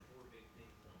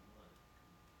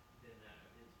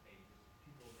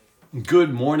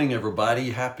Good morning,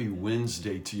 everybody. Happy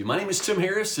Wednesday to you. My name is Tim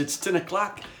Harris. It's 10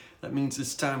 o'clock. That means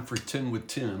it's time for 10 with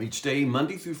Tim. Each day,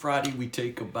 Monday through Friday, we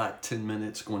take about 10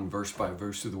 minutes going verse by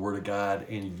verse through the Word of God.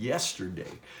 And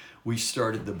yesterday, we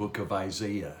started the book of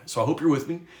Isaiah. So I hope you're with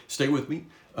me. Stay with me.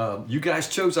 You guys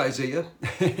chose Isaiah.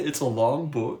 It's a long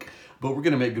book, but we're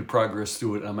going to make good progress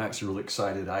through it. I'm actually really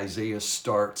excited. Isaiah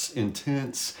starts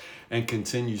intense and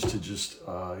continues to just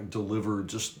deliver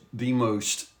just the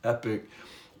most epic,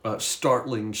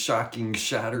 startling, shocking,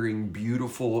 shattering,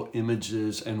 beautiful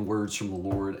images and words from the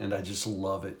Lord, and I just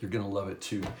love it. You're going to love it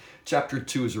too. Chapter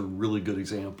 2 is a really good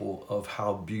example of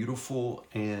how beautiful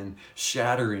and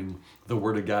shattering the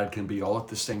Word of God can be all at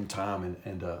the same time,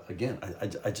 and again,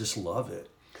 I just love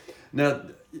it. Now,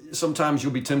 sometimes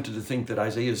you'll be tempted to think that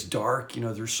Isaiah is dark. You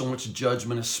know, there's so much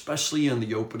judgment, especially in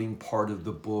the opening part of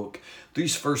the book.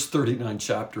 These first 39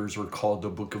 chapters are called the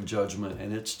book of judgment,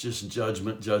 and it's just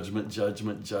judgment, judgment,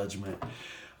 judgment, judgment.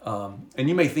 And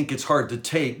you may think it's hard to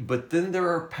take, but then there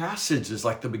are passages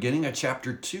like the beginning of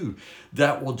chapter 2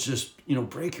 that will just,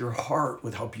 break your heart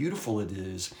with how beautiful it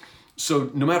is.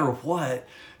 So no matter what,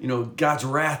 God's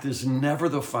wrath is never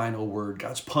the final word.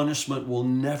 God's punishment will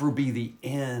never be the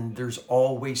end. There's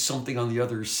always something on the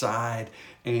other side.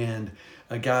 And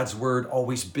God's word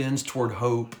always bends toward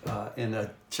hope. And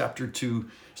chapter 2,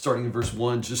 starting in verse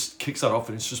 1, just kicks that off,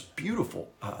 and it's just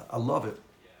beautiful. I love it.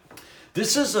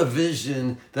 This is a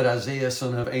vision that Isaiah,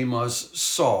 son of Amos,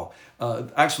 saw.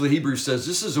 Actually, Hebrew says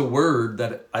this is a word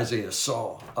that Isaiah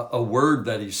saw, a word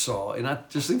that he saw. And I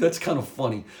just think that's kind of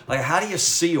funny. Like, how do you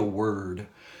see a word?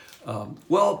 A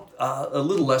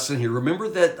little lesson here. Remember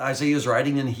that Isaiah is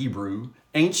writing in Hebrew,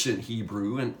 ancient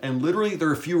Hebrew, and literally there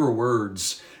are fewer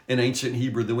words in ancient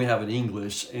Hebrew than we have in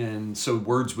English, and so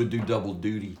words would do double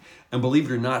duty. And believe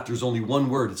it or not, there's only one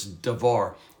word. It's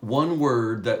davar. One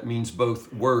word that means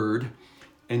both word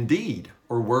and deed,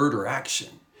 or word or action.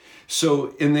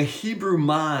 So in the Hebrew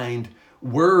mind,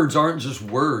 words aren't just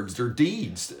words, they're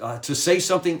deeds. To say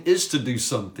something is to do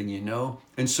something,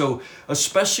 And so,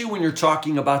 especially when you're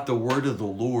talking about the word of the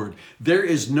Lord, there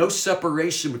is no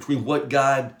separation between what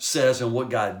God says and what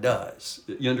God does.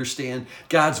 You understand?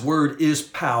 God's word is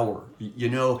power,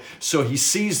 So he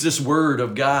sees this word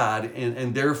of God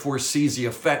and therefore sees the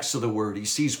effects of the word. He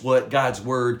sees what God's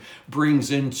word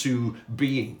brings into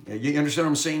being. You understand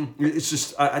what I'm saying? It's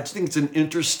just, I just think it's an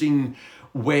interesting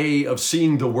way of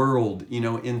seeing the world,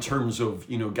 in terms of,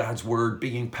 God's word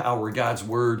being power, God's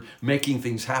word making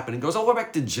things happen. It goes all the way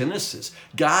back to Genesis.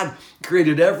 God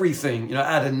created everything,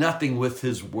 out of nothing with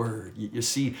his word. You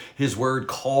see, his word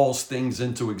calls things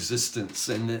into existence.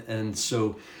 And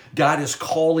so God is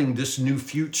calling this new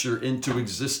future into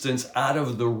existence out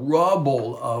of the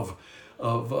rubble of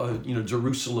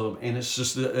Jerusalem. And it's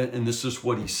just, and this is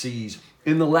what he sees.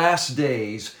 In the last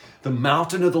days, the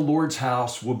mountain of the Lord's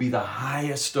house will be the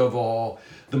highest of all,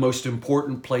 the most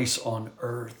important place on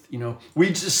earth. We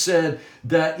just said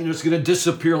that, it's going to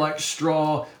disappear like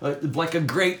straw, like a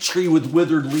great tree with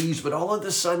withered leaves. But all of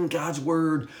a sudden, God's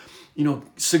word,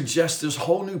 suggests this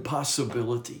whole new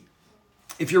possibility.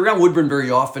 If you're around Woodburn very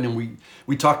often and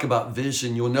we talk about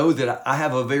vision, you'll know that I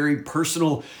have a very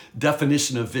personal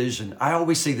definition of vision. I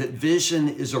always say that vision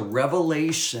is a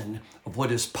revelation of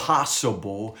what is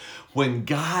possible when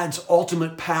God's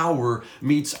ultimate power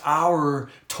meets our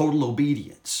total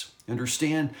obedience.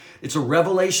 Understand? It's a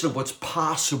revelation of what's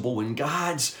possible when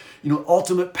God's,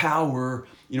 ultimate power,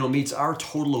 meets our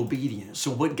total obedience.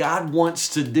 So what God wants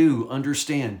to do,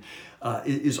 understand,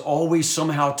 is always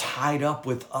somehow tied up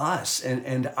with us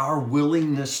and our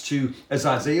willingness to, as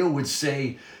Isaiah would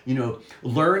say,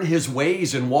 learn his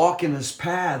ways and walk in his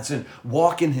paths and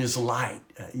walk in his light.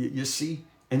 You see?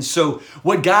 And so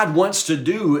what God wants to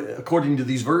do, according to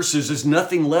these verses, is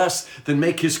nothing less than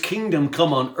make his kingdom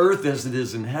come on earth as it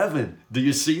is in heaven. Do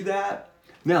you see that?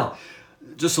 Now,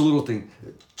 just a little thing.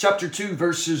 Chapter 2,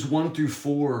 verses 1 through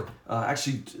 4,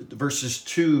 verses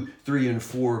 2, 3, and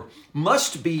 4,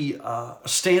 must be a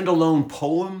standalone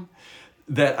poem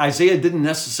that Isaiah didn't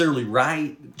necessarily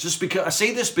write. Just because I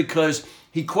say this because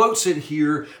he quotes it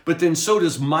here, but then so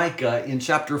does Micah in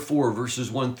chapter 4,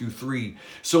 verses 1 through 3.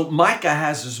 So Micah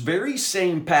has this very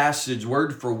same passage,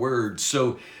 word for word.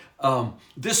 So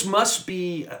this must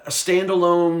be a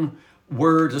standalone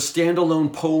word, a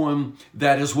standalone poem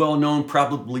that is well known,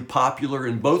 probably popular,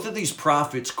 and both of these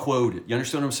prophets quote it. You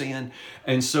understand what I'm saying?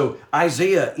 And so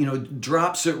Isaiah,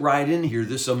 drops it right in here,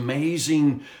 this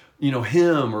amazing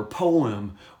hymn or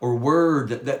poem or word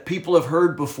that people have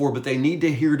heard before, but they need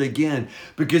to hear it again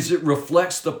because it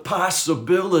reflects the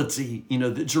possibility,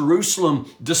 that Jerusalem,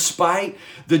 despite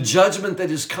the judgment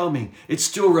that is coming, it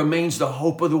still remains the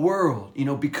hope of the world,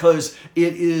 because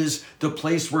it is the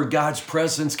place where God's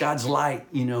presence, God's light,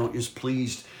 is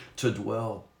pleased to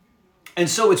dwell. And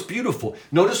so it's beautiful.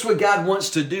 Notice what God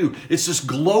wants to do. It's this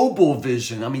global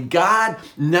vision. I mean, God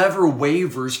never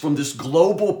wavers from this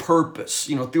global purpose.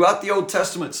 Throughout the Old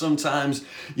Testament, sometimes,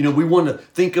 we want to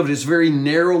think of it as very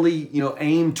narrowly,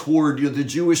 aimed toward the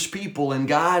Jewish people. And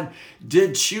God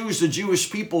did choose the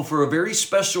Jewish people for a very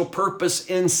special purpose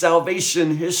in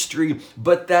salvation history.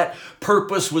 But that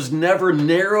purpose was never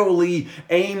narrowly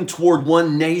aimed toward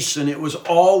one nation. It was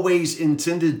always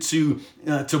intended to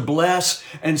bless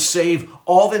and save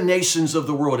all the nations of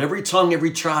the world, every tongue,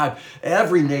 every tribe,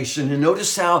 every nation. And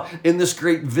notice how in this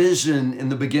great vision in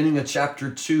the beginning of chapter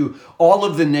 2, all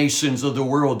of the nations of the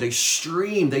world,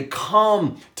 they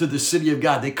come to the city of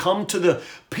God. They come to the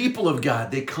people of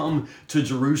God. They come to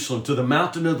Jerusalem, to the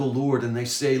mountain of the Lord, and they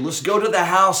say, let's go to the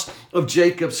house of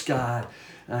Jacob's God.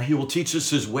 He will teach us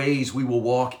his ways. We will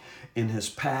walk in his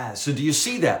paths. So do you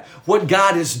see that? What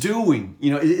God is doing,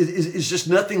 is just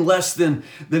nothing less than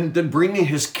bringing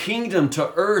his kingdom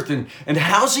to earth. And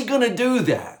how's he going to do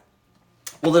that?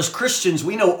 Well, as Christians,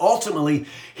 we know ultimately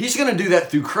he's going to do that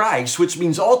through Christ, which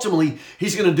means ultimately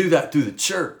he's going to do that through the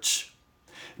church.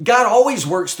 God always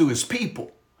works through his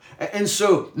people. And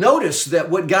so notice that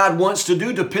what God wants to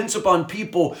do depends upon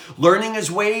people learning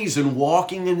his ways and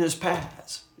walking in his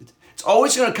paths. It's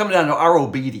always going to come down to our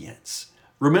obedience.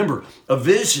 Remember, a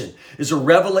vision is a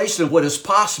revelation of what is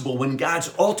possible when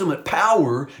God's ultimate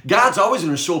power, God's always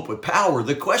going to show up with power.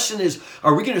 The question is,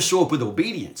 are we going to show up with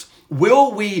obedience?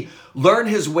 Will we learn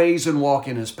his ways and walk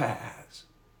in his paths?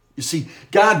 You see,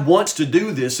 God wants to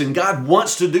do this, and God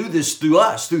wants to do this through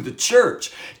us, through the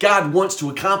church. God wants to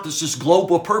accomplish this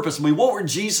global purpose. I mean, what were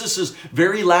Jesus'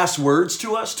 very last words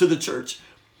to us, to the church?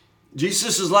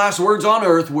 Jesus' last words on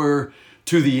earth were,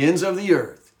 to the ends of the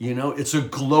earth. It's a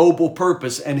global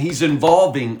purpose, and he's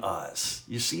involving us.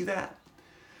 You see that?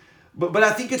 But I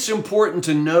think it's important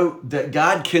to note that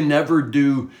God can never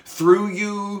do through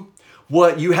you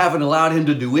what you haven't allowed him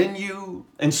to do in you.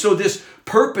 And so this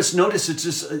purpose, notice it's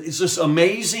this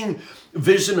amazing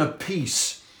vision of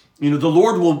peace. The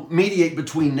Lord will mediate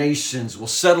between nations, will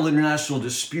settle international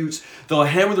disputes. They'll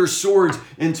hammer their swords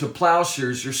into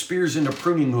plowshares, their spears into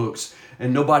pruning hooks,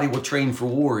 and nobody will train for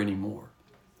war anymore.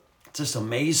 It's this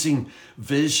amazing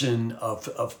vision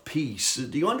of peace.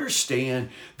 Do you understand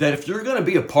that if you're going to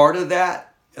be a part of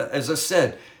that, as I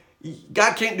said,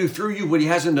 God can't do through you what he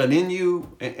hasn't done in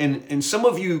you. And some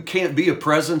of you can't be a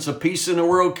presence of peace in the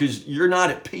world because you're not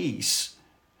at peace.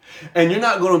 And you're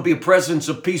not going to be a presence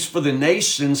of peace for the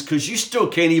nations because you still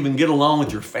can't even get along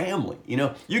with your family.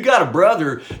 You got a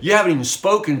brother you haven't even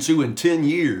spoken to in 10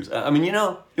 years. I mean, you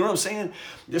know what I'm saying?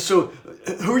 So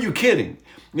who are you kidding?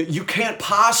 You can't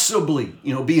possibly,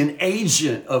 be an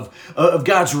agent of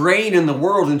God's reign in the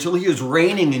world until he is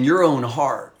reigning in your own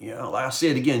heart. Like I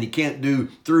said again, he can't do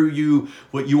through you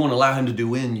what you want to allow him to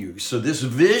do in you. So this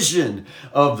vision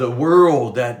of the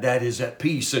world that is at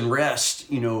peace and rest,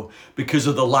 because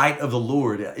of the light of the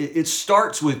Lord, it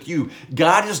starts with you.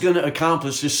 God is going to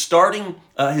accomplish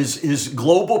his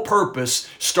global purpose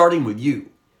starting with you.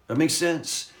 That makes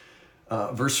sense?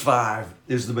 Verse 5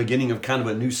 is the beginning of kind of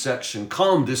a new section.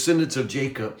 Come, descendants of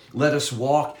Jacob, let us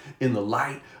walk in the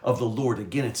light of the Lord.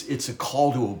 Again, it's a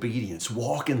call to obedience.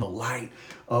 Walk in the light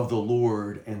of the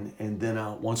Lord. And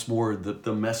then once more,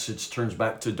 the message turns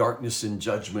back to darkness and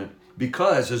judgment.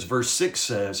 Because, as verse 6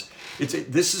 says,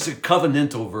 this is a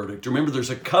covenantal verdict. Remember, there's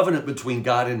a covenant between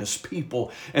God and his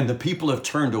people, and the people have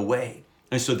turned away.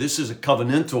 And so this is a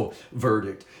covenantal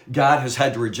verdict. God has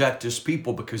had to reject his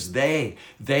people because they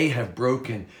have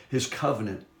broken his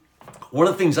covenant. One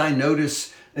of the things I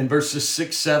notice in verses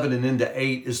 6, 7, and into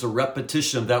 8 is the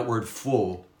repetition of that word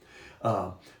full.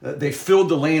 They filled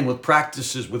the land with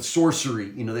practices, with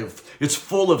sorcery. It's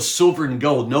full of silver and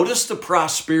gold. Notice the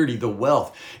prosperity, the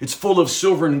wealth. It's full of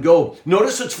silver and gold.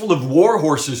 Notice it's full of war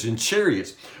horses and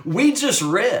chariots. We just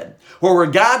read where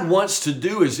God wants to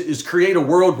do is create a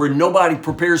world where nobody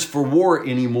prepares for war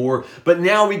anymore. But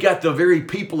now we got the very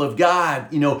people of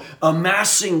God,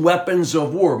 amassing weapons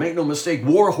of war. Make no mistake,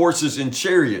 war horses and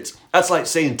chariots. That's like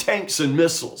saying tanks and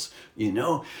missiles.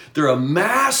 They're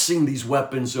amassing these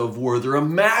weapons of war. They're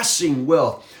amassing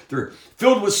wealth. They're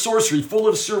filled with sorcery, full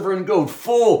of silver and gold,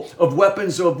 full of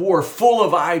weapons of war, full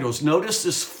of idols. Notice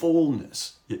this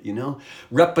fullness,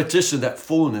 repetition, that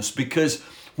fullness, because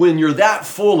when you're that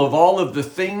full of all of the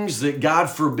things that God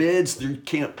forbids, you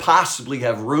can't possibly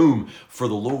have room for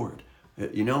the Lord.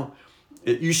 You know,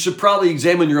 you should probably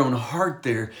examine your own heart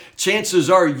there. Chances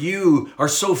are you are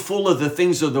so full of the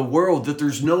things of the world that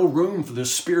there's no room for the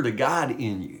Spirit of God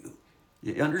in you.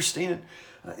 You understand?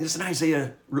 Isn't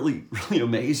Isaiah really, really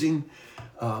amazing?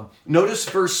 Notice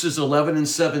verses 11 and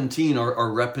 17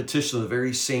 are repetition of the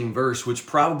very same verse, which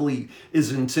probably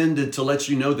is intended to let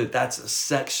you know that that's a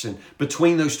section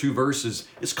between those two verses.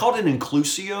 It's called an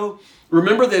inclusio.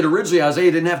 Remember that originally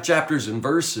Isaiah didn't have chapters and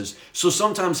verses, so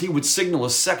sometimes he would signal a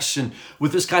section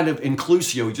with this kind of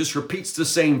inclusio. He just repeats the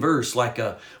same verse like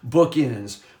a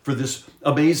bookends for this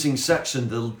amazing section.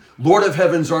 The Lord of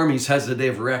heaven's armies has the day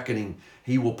of reckoning.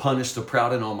 He will punish the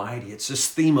proud and almighty. It's this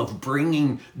theme of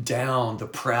bringing down the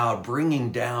proud,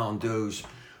 bringing down those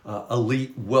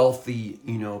elite, wealthy,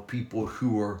 people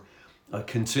who are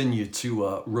continue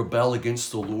to rebel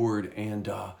against the Lord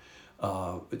and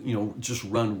just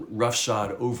run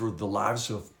roughshod over the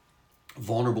lives of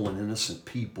vulnerable and innocent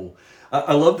people.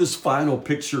 I love this final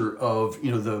picture of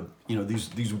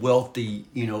these wealthy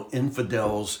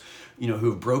infidels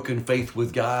who have broken faith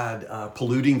with God,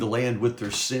 polluting the land with their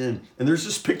sin. And there's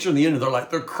this picture in the end, and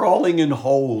they're crawling in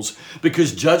holes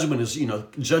because judgment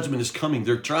is coming.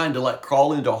 They're trying to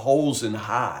crawl into holes and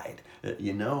hide.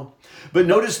 But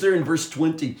notice there in verse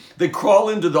 20, they crawl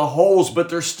into the holes, but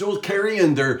they're still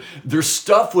carrying their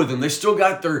stuff with them. They still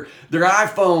got their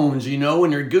iPhones,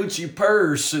 and their Gucci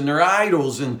purse and their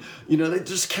idols, and they're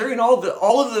just carrying all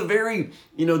of the very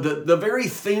the very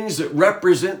things that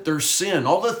represent their sin,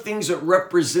 all the things that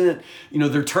represent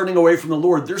they're turning away from the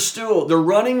Lord. They're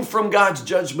running from God's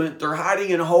judgment. They're hiding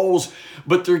in holes,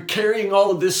 but they're carrying all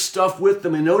of this stuff with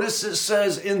them. And notice it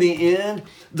says in the end,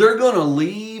 they're going to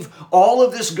leave all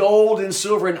of this gold and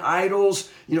silver and idols,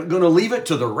 going to leave it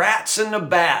to the rats and the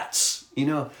bats.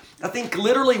 I think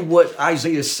literally what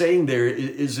Isaiah is saying there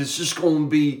is it's just going to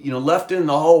be, left in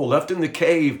the hole, left in the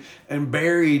cave, and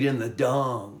buried in the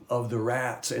dung of the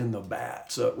rats and the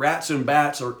bats. Rats and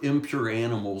bats are impure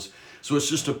animals. So it's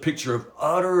just a picture of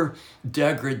utter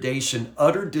degradation,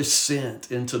 utter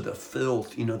descent into the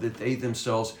filth, that they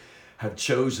themselves have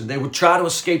chosen. They would try to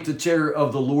escape the terror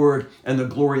of the Lord and the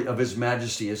glory of his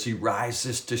majesty as he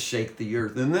rises to shake the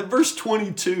earth. And then verse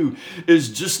 22 is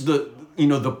just the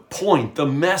point, the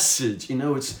message.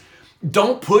 It's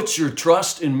don't put your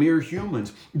trust in mere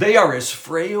humans. They are as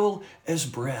frail as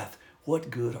breath. What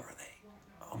good are they?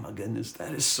 Oh my goodness,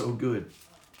 that is so good.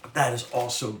 That is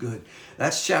also good.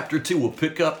 That's chapter 2. We'll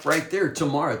pick up right there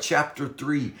tomorrow, chapter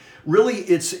 3. Really,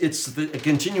 it's a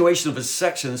continuation of a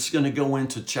section that's going to go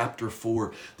into chapter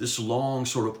 4, this long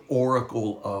sort of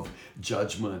oracle of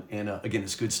judgment. And again,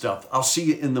 it's good stuff. I'll see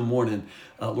you in the morning,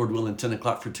 Lord willing, 10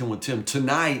 o'clock for 10 with Tim.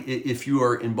 Tonight, if you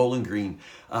are in Bowling Green,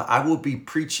 I will be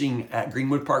preaching at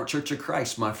Greenwood Park Church of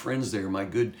Christ. My friends there, my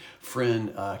good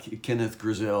friend Kenneth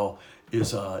Grizel,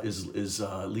 is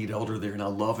lead elder there, and I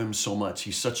love him so much.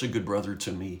 He's such a good brother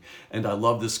to me, and I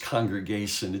love this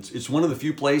congregation. It's one of the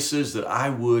few places that I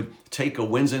would take a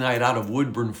Wednesday night out of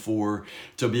Woodburn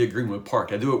to be at Greenwood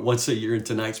Park. I do it once a year, and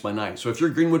tonight's my night. So if you're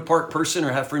a Greenwood Park person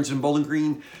or have friends in Bowling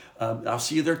Green, I'll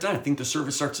see you there tonight. I think the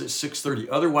service starts at 6:30.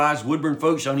 Otherwise, Woodburn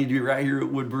folks, y'all need to be right here at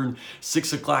Woodburn.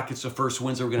 6 o'clock, it's the first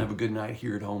Wednesday. We're going to have a good night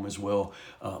here at home as well.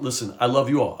 Listen, I love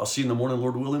you all. I'll see you in the morning,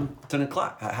 Lord willing, 10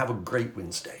 o'clock. Have a great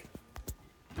Wednesday.